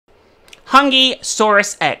Hungy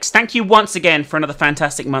X, thank you once again for another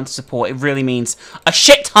fantastic month of support. It really means a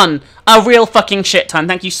shit ton. A real fucking shit ton.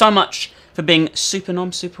 Thank you so much for being super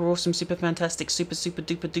nom, super awesome, super fantastic, super duper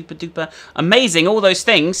duper duper amazing, all those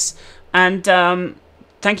things. And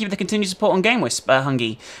thank you for the continued support on GameWisp,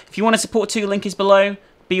 Hungy. If you want to support too, link is below.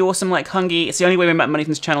 Be awesome like Hungy. It's the only way we make money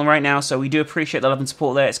from this channel right now, so we do appreciate the love and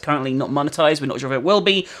support there. It's currently not monetized. We're not sure if it will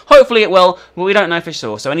be. Hopefully it will, but we don't know for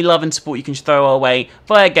sure. So any love and support you can throw our way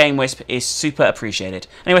via GameWisp is super appreciated.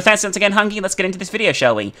 Anyway, thanks once again, Hungy. Let's get into this video,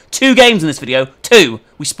 shall we? 2 games in this video. 2.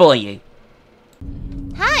 We spoil you.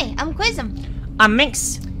 Hi, I'm Quizm. I'm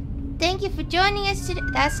Minx. Thank you for joining us today.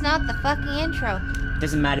 That's not the fucking intro.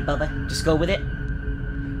 Doesn't matter, Bubba. Just go with it.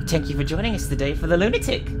 Thank you for joining us today for the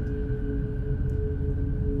Lunatic.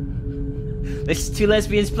 This is 2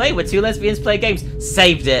 lesbians play, where 2 lesbians play games.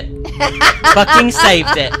 Saved it. Fucking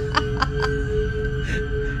saved it.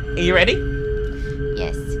 Are you ready?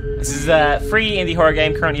 Yes. This is a free indie horror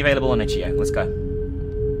game currently available on itch.io. Let's go.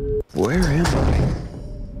 Where am I?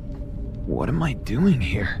 What am I doing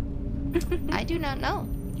here? I do not know.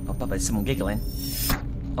 Oh, Bubba, there's someone giggling.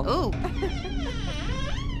 Oh. Ooh.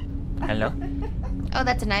 Hello? Oh,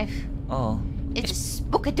 that's a knife. Oh. It's a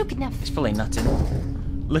spooky-dooky knife. It's fully nutting.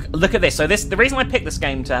 Look at this. So the reason I picked this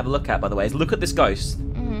game to have a look at, by the way, is look at this ghost.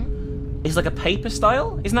 Mm-hmm. It's like a paper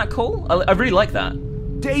style. Isn't that cool? I really like that.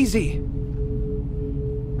 Daisy!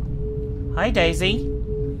 Hi, Daisy.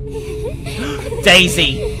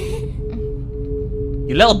 Daisy!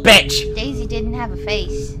 You little bitch! Daisy didn't have a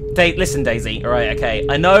face. Listen, Daisy. Alright, okay.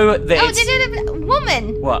 I know that Oh, it's... a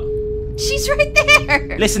woman! What? She's right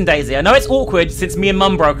there! Listen, Daisy. I know it's awkward since me and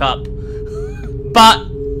Mum broke up. But...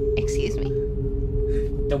 Excuse me?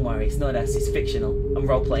 Don't worry, it's not us. It's fictional. I'm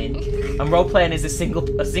role-playing. I'm role-playing as a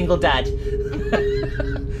single dad.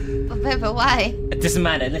 But why? It doesn't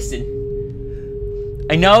matter. Listen.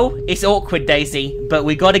 I know it's awkward, Daisy, but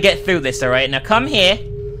we got to get through this, alright? Now come here.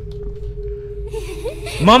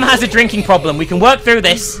 Mum has a drinking problem. We can work through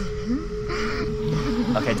this.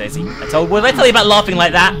 Okay, Daisy. What did I tell you about laughing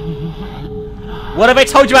like that? What have I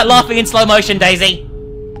told you about laughing in slow motion, Daisy?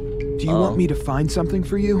 Do you want me to find something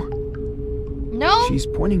for you? No. She's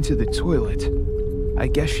pointing to the toilet. I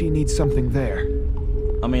guess she needs something there.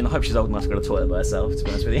 I mean, I hope she's old enough to go to the toilet by herself, to be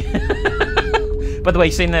honest with you. By the way,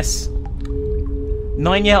 you seen this?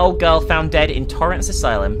 9-year-old girl found dead in Torrance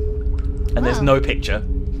Asylum. And there's no picture.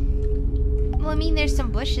 Well, I mean, there's some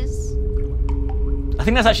bushes. I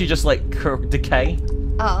think that's actually just, like, decay.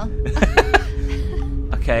 Oh.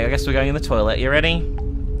 Okay, I guess we're going in the toilet. You ready?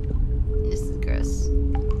 This is gross.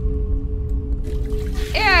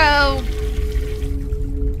 Ew!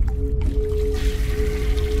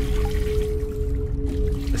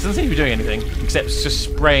 This doesn't seem to be doing anything, except just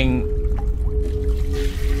spraying...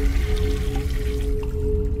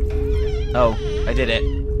 Oh, I did it.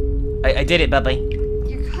 I did it, Bubby.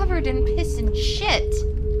 You're covered in piss and shit.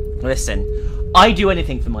 Listen, I do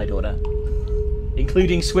anything for my daughter.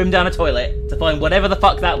 Including swim down a toilet to find whatever the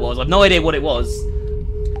fuck that was. I've no idea what it was.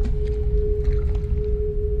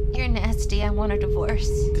 You're nasty. I want a divorce.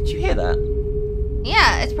 Did you hear that?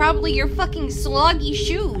 Yeah, it's probably your fucking sloggy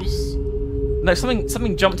shoes. No,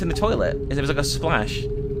 something jumped in the toilet. There was like a splash.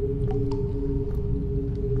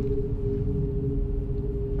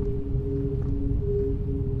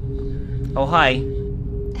 Oh, hi.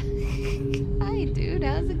 Hi, dude.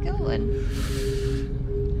 How's it going?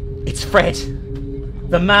 It's Fred.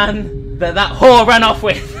 The man that whore ran off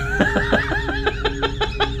with.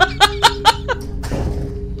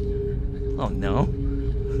 Oh, no.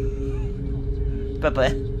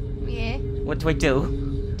 Bubba. Yeah? What do I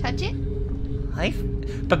do? Touch it?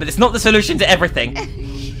 But it's not the solution to everything.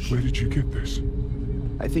 Where did you get this?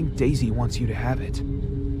 I think Daisy wants you to have it.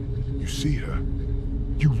 You see her?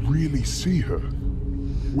 You really see her?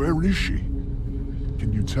 Where is she?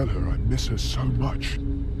 Can you tell her I miss her so much?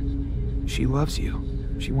 She loves you.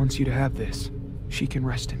 She wants you to have this. She can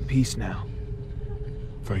rest in peace now.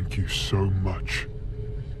 Thank you so much.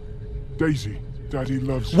 Daisy, Daddy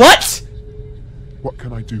loves you. What? What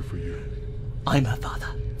can I do for you? I'm her father.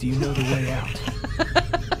 Do you know the way out?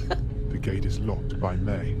 The gate is locked by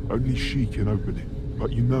May. Only she can open it.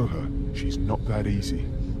 But you know her. She's not that easy.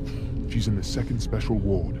 She's in the 2nd special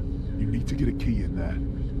ward. You need to get a key in there.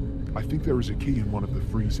 I think there is a key in one of the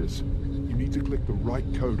freezers. You need to click the right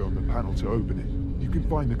code on the panel to open it. You can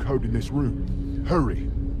find the code in this room. Hurry!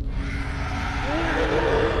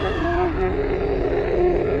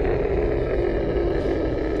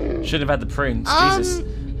 Should have had the prunes. Jesus.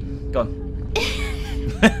 Go on.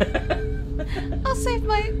 I'll save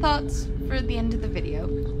my thoughts for the end of the video.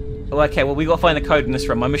 Oh, okay, well, we gotta find the code in this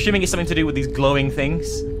room. I'm assuming it's something to do with these glowing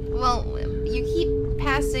things. Well, You keep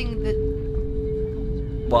passing the...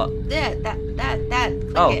 What? That.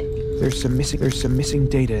 Click Oh. it. There's some missing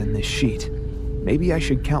data in this sheet. Maybe I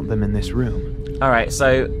should count them in this room. Alright,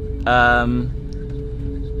 so,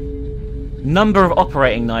 number of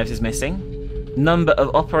operating knives is missing. Number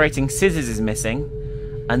of operating scissors is missing.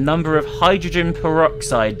 A number of hydrogen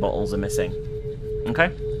peroxide bottles are missing.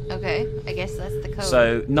 Okay? Okay, I guess that's the code.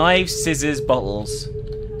 So, knives, scissors, bottles.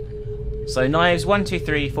 So, knives 1, 2,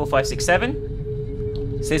 3, 4, 5, 6,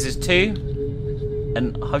 7. Scissors 2.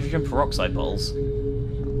 And hydrogen peroxide bottles.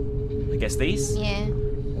 I guess these? Yeah.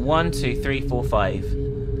 1, 2, 3, 4, 5.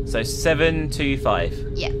 So 7, 2, 5.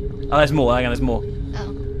 Yeah. Oh, there's more. Hang on, there's more.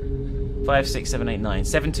 Oh. 5, 6, 7, 8, 9.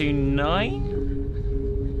 7, 2,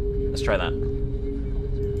 9? Let's try that.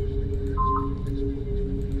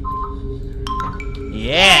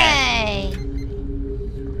 Yeah! Yay!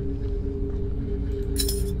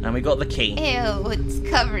 And we got the key. Ew, it's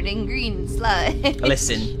covered in green sludge.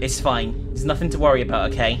 Listen, it's fine. There's nothing to worry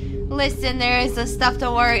about, okay? Listen, there is the stuff to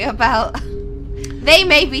worry about. They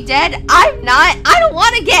may be dead. I'm not. I don't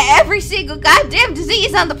want to get every single goddamn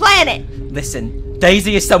disease on the planet. Listen,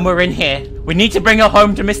 Daisy is somewhere in here. We need to bring her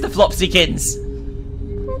home to Mr. Flopsykins.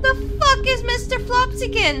 Who the fuck is Mr.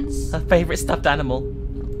 Flopsykins? Her favourite stuffed animal.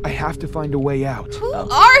 I have to find a way out. Who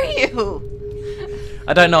are you?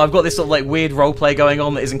 I don't know, I've got this sort of like weird roleplay going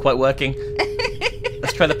on that isn't quite working.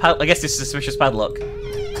 Let's try the I guess this is suspicious padlock.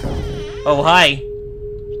 Oh, hi.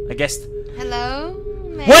 I guess... Hello?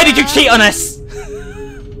 Why did you cheat on us?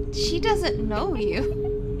 She doesn't know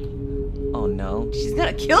you. Oh no. She's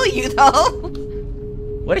gonna kill you, though.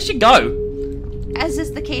 Where did she go? As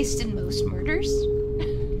is the case in most murders.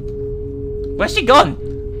 Where's she gone?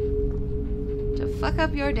 To fuck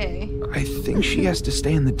up your day. I think she has to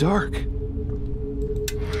stay in the dark.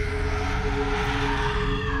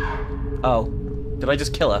 Oh. Did I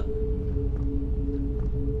just kill her?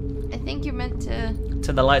 I think you're meant to...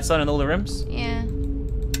 Turn the lights on in all the rooms? Yeah.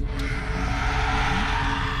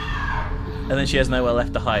 And then she has nowhere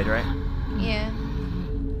left to hide, right? Yeah.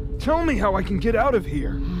 Tell me how I can get out of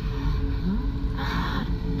here.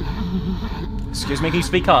 Excuse me, can you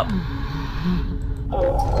speak up?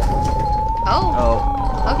 Oh.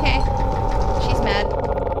 Oh. Okay. She's mad.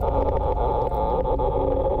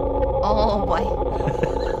 Oh boy.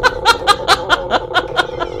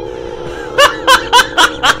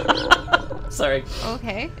 Sorry.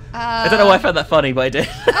 Okay. I don't know why I found that funny, but I did.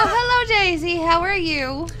 Oh, hello, Daisy. How are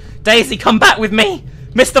you? Daisy, come back with me!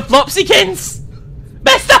 Mr. Flopsykins!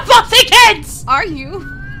 Mr. Flopsykins! Are you?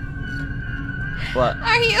 What?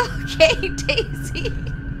 Are you okay, Daisy?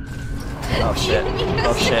 Oh shit. You need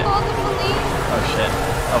Oh us to shit. call the police? Oh shit.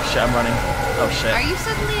 Oh shit, I'm running. Oh shit. Are you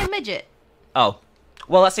suddenly a midget? Oh.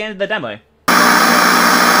 Well, that's the end of the demo.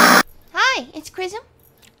 Hi, it's Chrism,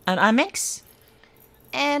 And I'm X.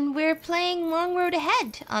 and we're playing Long Road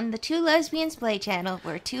Ahead on the Two Lesbians Play channel,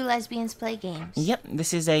 where two lesbians play games. Yep,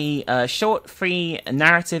 this is a short, free,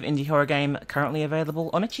 narrative indie horror game currently available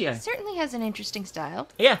on itch.io. Certainly has an interesting style.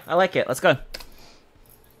 Yeah, I like it. Let's go.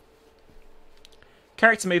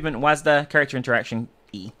 Character movement, WASD, character interaction,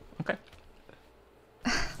 E. Okay.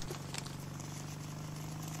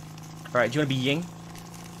 Alright, do you want to be Ying?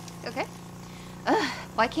 Okay.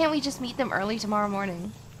 Why can't we just meet them early tomorrow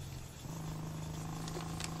morning?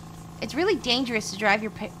 It's really dangerous to drive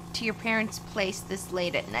to your parents' place this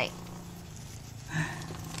late at night.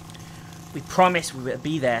 We promised we would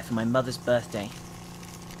be there for my mother's birthday.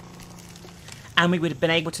 And we would have been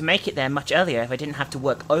able to make it there much earlier if I didn't have to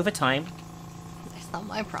work overtime. That's not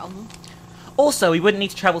my problem. Also, we wouldn't need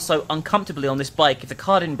to travel so uncomfortably on this bike if the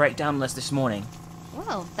car didn't break down on us this morning.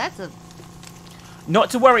 Well, that's a... Not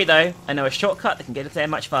to worry though, I know a shortcut that can get us there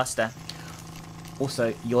much faster.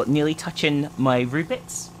 Also, you're nearly touching my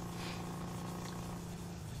rubits.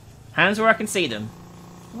 Hands where I can see them.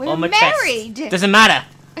 We're on my married! chest. Doesn't matter.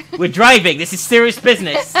 We're driving. This is serious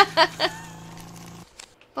business.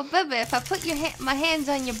 But baby, if I put my hands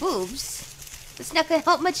on your boobs, it's not gonna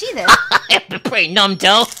help much either. I'm pretty numb,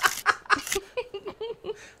 though.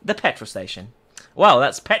 The petrol station. Wow,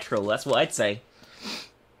 that's petrol. That's what I'd say.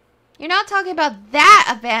 You're not talking about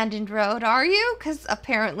that abandoned road, are you? Because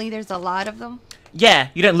apparently there's a lot of them. Yeah,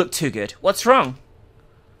 you don't look too good. What's wrong?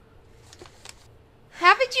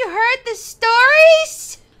 Haven't you heard the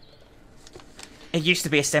stories? It used to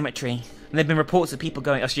be a cemetery, and there've been reports of people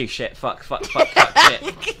going, oh, shit, fuck,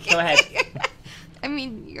 shit. Go ahead. I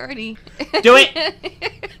mean, you already... Do it!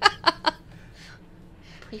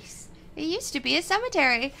 Please. It used to be a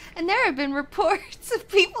cemetery, and there have been reports of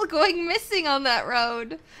people going missing on that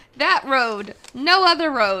road. That road. No other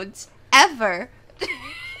roads. Ever.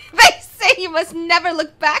 They say you must never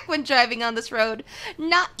look back when driving on this road,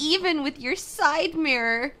 not even with your side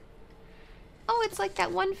mirror. Oh, it's like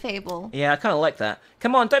that one fable. Yeah, I kind of like that.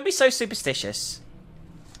 Come on, don't be so superstitious.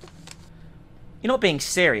 You're not being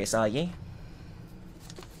serious, are you?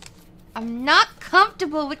 I'm not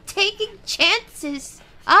comfortable with taking chances.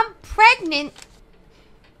 I'm pregnant.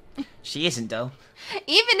 She isn't, though.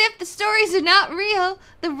 Even if the stories are not real,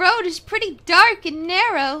 the road is pretty dark and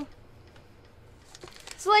narrow.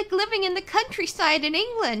 It's like living in the countryside in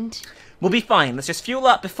England. We'll be fine. Let's just fuel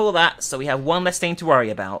up before that so we have one less thing to worry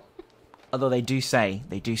about. Although they do say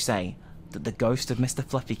that the ghost of Mr.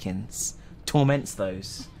 Fluffykins torments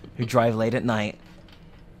those who drive late at night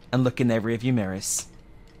and look in their rearview mirrors.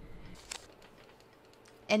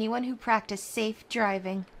 Anyone who practiced safe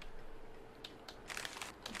driving.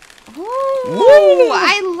 Ooh,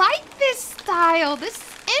 I like this style. This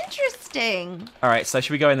is interesting. Alright, so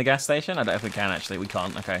should we go in the gas station? I don't know if we can actually. We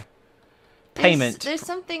can't. Okay. Payment. There's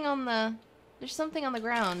something on the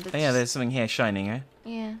ground. Oh, yeah, there's something here shining, eh?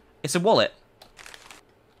 Yeah. It's a wallet.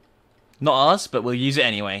 Not ours, but we'll use it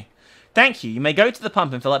anyway. Thank you. You may go to the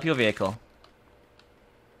pump and fill up your vehicle.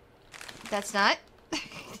 That's not.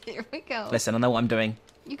 Here we go. Listen, I know what I'm doing.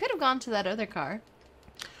 You could have gone to that other car.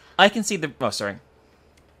 I can see the... Oh, sorry.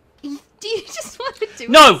 Do you just want to do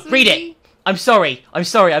No! it, Read sweetie? it! I'm sorry. I'm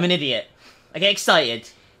sorry. I'm an idiot. I get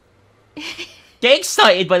excited. Get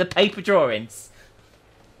excited by the paper drawings.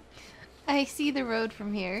 I see the road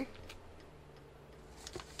from here.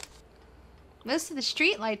 Most of the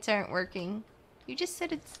street lights aren't working. You just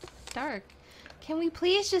said it's dark. Can we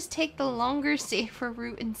please just take the longer, safer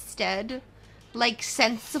route instead? Like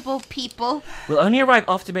sensible people? We'll only arrive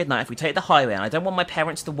after midnight if we take the highway, and I don't want my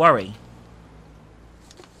parents to worry.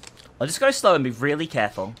 I'll just go slow and be really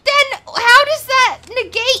careful. Then how does that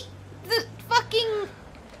negate the fucking...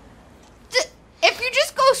 If you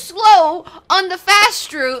just go slow on the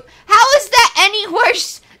fast route, how is that any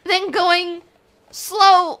worse than going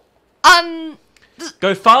slow on...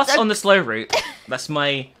 Go fast on the slow route. That's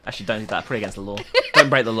my... Actually, don't do that. Put it against the law. Don't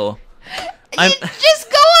break the law. You just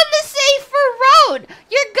go on the safer road.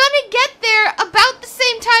 You're gonna get there about the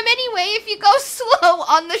same time anyway if you go slow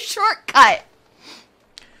on the shortcut.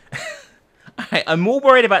 Alright, I'm more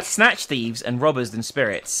worried about snatch thieves and robbers than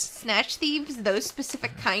spirits. Snatch thieves? Those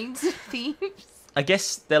specific kinds of thieves? I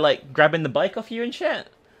guess they're like grabbing the bike off you and shit.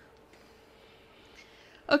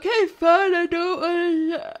 Okay, fine. I don't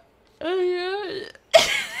want to...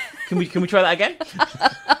 Can we try that again?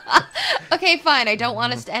 Okay, fine. I don't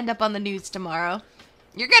want us to end up on the news tomorrow.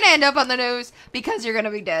 You're gonna end up on the news because you're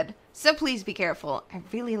gonna be dead. So please be careful. I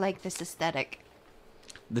really like this aesthetic.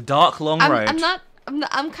 The dark, long road.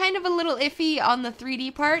 I'm kind of a little iffy on the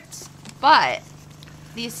 3D parts, but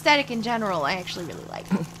the aesthetic in general, I actually really like.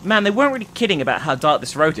 Man, they weren't really kidding about how dark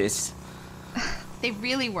this road is. They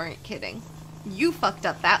really weren't kidding. You fucked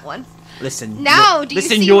up that one. Listen. Now, do you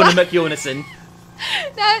listen, see Yorna why- McYornison.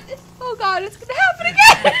 That, oh god, it's gonna happen again!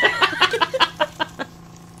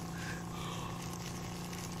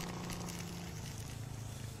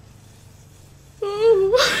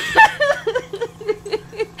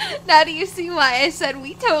 Now do you see why I said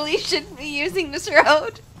we totally shouldn't be using this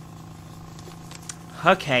road?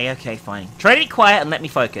 Okay, fine. Try to be quiet and let me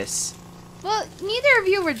focus. Well, neither of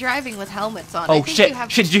you were driving with helmets on. I Oh think shit! You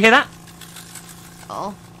have... Shit! Did you hear that?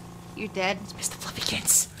 Oh, you're dead. Mr.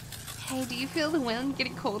 Fluffykins. Hey, do you feel the wind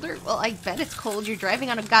getting colder? Well, I bet it's cold. You're driving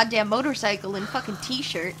on a goddamn motorcycle in fucking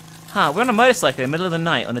t-shirt. Huh? We're on a motorcycle in the middle of the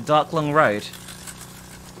night on a dark, long road.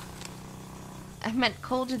 I meant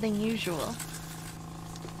colder than usual.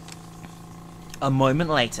 A moment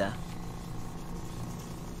later.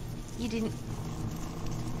 You didn't...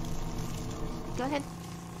 Go ahead.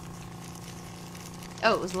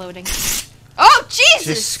 Oh, it was loading. Oh,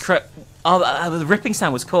 Jesus! Just oh, the ripping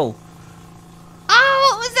sound was cool. Oh,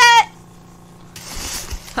 what was that?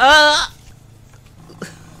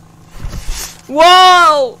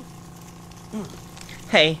 Whoa!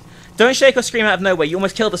 Hey, don't shake or scream out of nowhere. You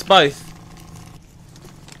almost killed us both.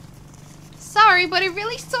 Sorry, but I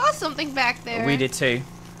really saw something back there. We did too.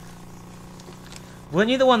 Weren't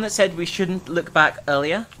you the one that said we shouldn't look back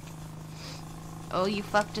earlier? Oh, you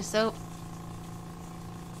fucked us up.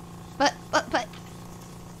 But...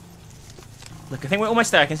 Look, I think we're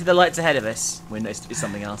almost there. I can see the lights ahead of us. Well, no, it's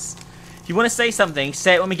something else. If you want to say something,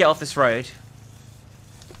 say it when we get off this road.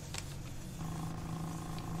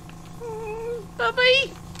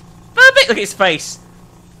 Bubby! Bubby! Look at his face.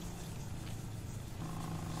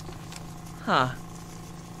 Huh.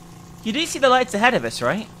 You do see the lights ahead of us,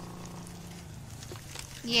 right?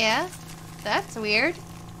 Yeah, that's weird.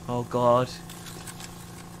 Oh, God.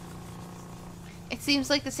 It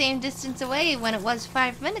seems like the same distance away when it was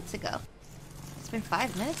 5 minutes ago. It's been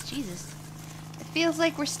 5 minutes? Jesus. It feels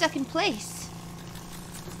like we're stuck in place.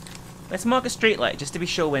 Let's mark a streetlight just to be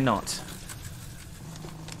sure we're not.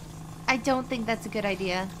 I don't think that's a good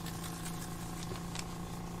idea.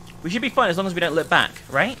 We should be fine as long as we don't look back,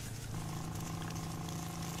 right?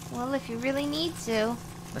 Well, if you really need to.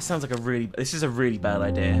 That sounds like a really... This is a really bad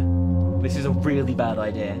idea. This is a really bad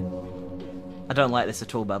idea. I don't like this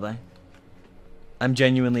at all, Babbo. I'm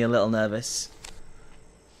genuinely a little nervous.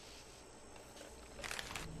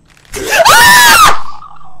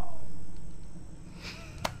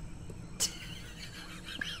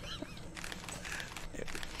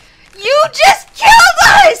 You just killed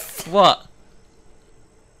us! What?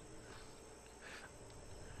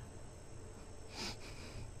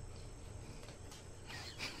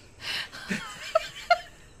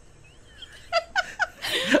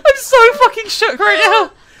 I'm so fucking shook right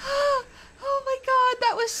now. Oh my god,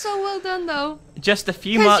 that was so well done though. Just a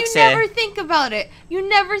few Because marks you here. never think about it. You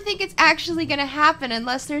never think it's actually gonna happen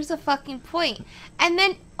unless there's a fucking point. And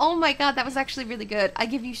then, oh my god, that was actually really good. I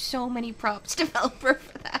give you so many props, developer,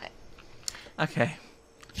 for that. Okay.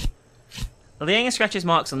 Well, the Anger scratches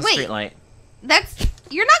marks on the Wait. streetlight. That's...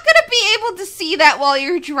 You're not gonna be able to see that while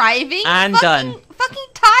you're driving. And fucking, done. Fucking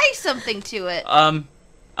tie something to it.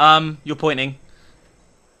 You're pointing.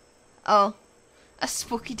 Oh. A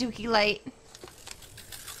spooky dooky light.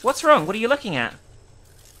 What's wrong? What are you looking at?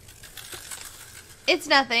 It's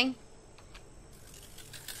nothing.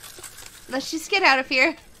 Let's just get out of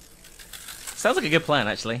here. Sounds like a good plan,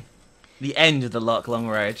 actually. The end of the Loch Long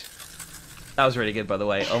Road. That was really good, by the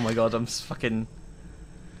way. Oh my god, I'm fucking...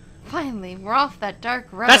 Finally, we're off that dark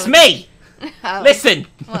road. That's me! Oh. Listen!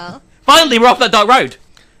 Well, Finally, we're off that dark road!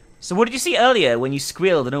 So what did you see earlier when you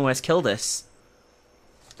squealed and almost killed us?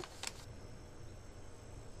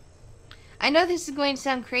 I know this is going to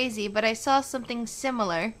sound crazy, but I saw something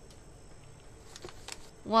similar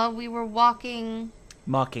while we were walking,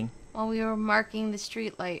 Marking. while we were marking the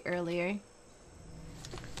streetlight earlier.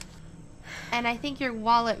 And I think your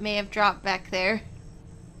wallet may have dropped back there.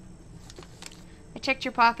 I checked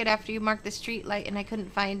your pocket after you marked the streetlight and I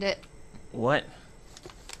couldn't find it. What?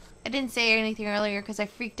 I didn't say anything earlier because I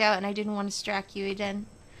freaked out and I didn't want to distract you again.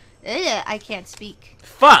 Ugh, I can't speak.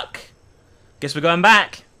 Fuck! Guess we're going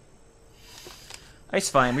back. It's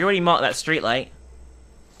fine, we already marked that streetlight.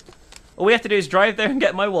 All we have to do is drive there and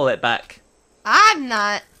get my wallet back. I'm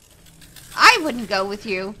not. I wouldn't go with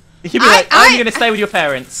you. You'd be like, I'm gonna stay with your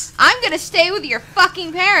parents. I'm gonna stay with your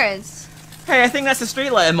fucking parents. Hey, I think that's a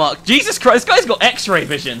streetlight I marked. Jesus Christ, this guy's got X-ray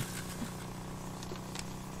vision.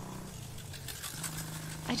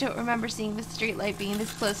 I don't remember seeing the streetlight being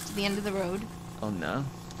this close to the end of the road. Oh no.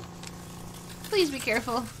 Please be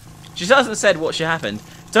careful. She hasn't said what should happen.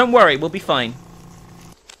 Don't worry, we'll be fine.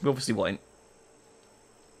 We obviously won't.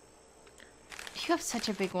 You have such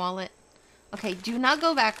a big wallet. Okay, do not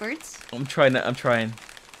go backwards. I'm trying.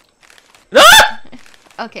 Ah!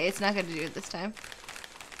 Okay, it's not gonna do it this time.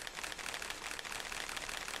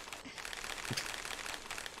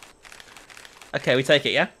 Okay, we take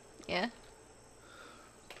it, yeah? Yeah.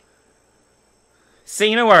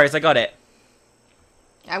 See, no worries, I got it.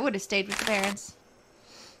 I would have stayed with the parents.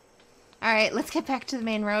 Alright, let's get back to the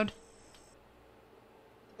main road.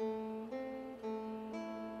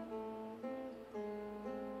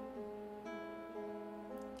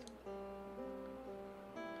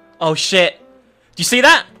 Oh shit. Do you see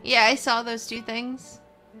that? Yeah, I saw those two things.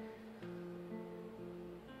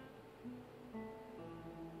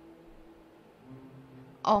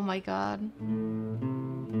 Oh my god.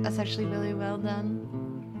 That's actually really well done.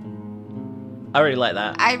 I really like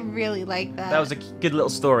that. I really like that. That was a good little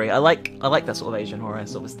story. I like that sort of Asian horror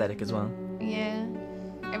sort of aesthetic as well. Yeah.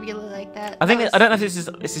 I really like that. I think That I don't know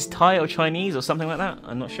if this is Thai or Chinese or something like that.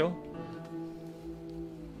 I'm not sure.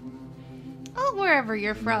 Oh, wherever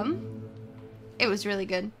you're from. It was really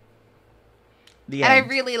good. The And I end.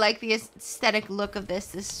 really like the aesthetic look of this.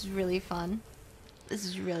 This is really fun. This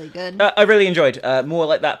is really good. I really enjoyed. More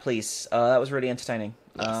like that, please. That was really entertaining.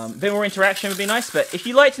 Yes. A bit more interaction would be nice, but if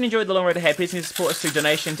you liked and enjoyed The Long Road Ahead, please consider support us through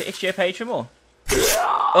donation to Itch.io page for more.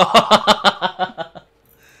 That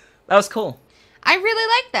was cool. I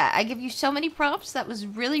really like that. I give you so many props. That was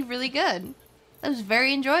really, really good. That was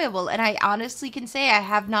very enjoyable. And I honestly can say I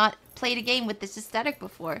have not played a game with this aesthetic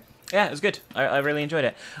before. Yeah, it was good. I really enjoyed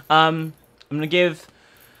it. I'm going to give...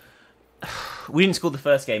 We didn't score the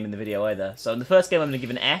first game in the video either. So in the first game, I'm going to give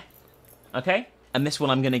an Eh. Okay? And this one,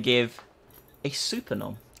 I'm going to give a super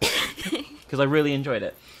nom. Because I really enjoyed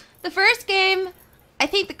it. The first game, I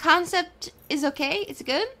think the concept is okay. It's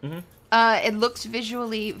good. Mhm. It looks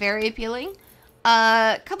visually very appealing.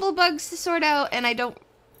 A couple of bugs to sort out, and I don't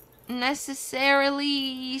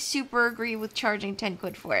necessarily super agree with charging 10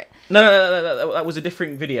 quid for it. No, that was a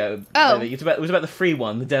different video. Oh. It was about the free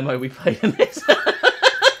one, the demo we played in this.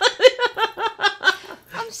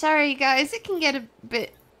 I'm sorry, guys. It can get a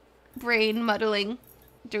bit brain muddling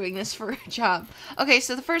doing this for a job. Okay,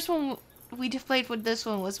 so the first one we played with this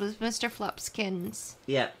one was with Mr. Flopskins.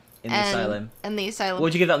 Yeah, in the asylum. In the asylum. What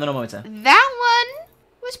would you give that on the nomometer? That one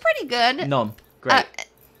was pretty good. Nom. Great.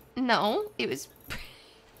 No, it was...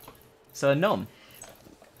 So a nom.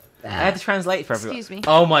 I had to translate for everyone. Excuse me.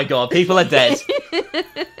 Oh my god, people are dead.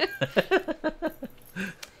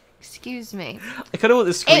 Excuse me. I kind of want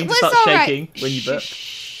the screen to start shaking when you burp.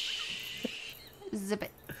 Zip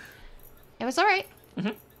it. It was alright.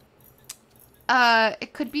 Mhm.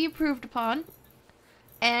 It could be improved upon.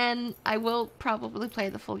 And I will probably play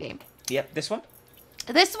the full game. Yep, this one?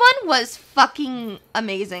 This one was fucking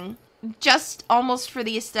amazing. Just almost for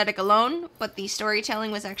the aesthetic alone, but the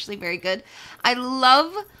storytelling was actually very good. I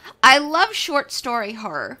love short story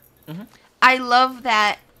horror. Mhm. I love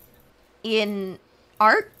that in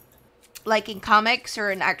art, like in comics or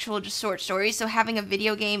in actual just short stories. So having a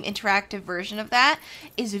video game interactive version of that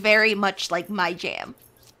is very much like my jam.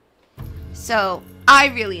 So I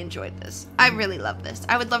really enjoyed this. I really love this.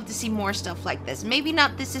 I would love to see more stuff like this. Maybe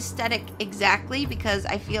not this aesthetic exactly, because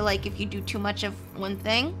I feel like if you do too much of one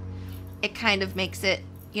thing, it kind of makes it,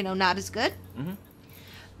 you know, not as good. Mhm.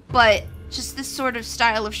 But just this sort of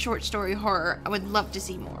style of short story horror, I would love to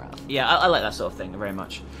see more of. Yeah, I like that sort of thing very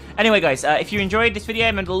much. Anyway, guys, if you enjoyed this video,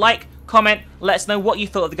 remember to like, comment, let us know what you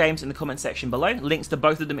thought of the games in the comment section below. Links to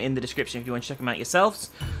both of them in the description if you want to check them out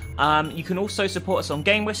yourselves. You can also support us on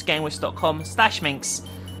GameWhisk, gameWhisk.com/minx,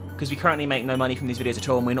 because we currently make no money from these videos at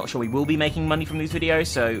all, and we're not sure we will be making money from these videos,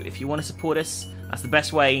 so if you want to support us, that's the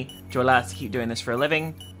best way to allow us to keep doing this for a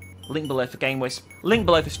living. Link below for GameWhisp. Link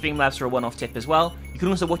below for Streamlabs for a one-off tip as well. You can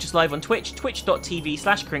also watch us live on Twitch,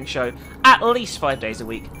 twitch.tv/CrinkShow, at least 5 days a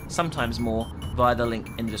week, sometimes more, via the link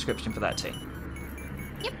in the description for that too.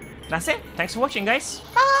 Yep. That's it. Thanks for watching, guys.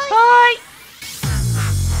 Bye! Bye!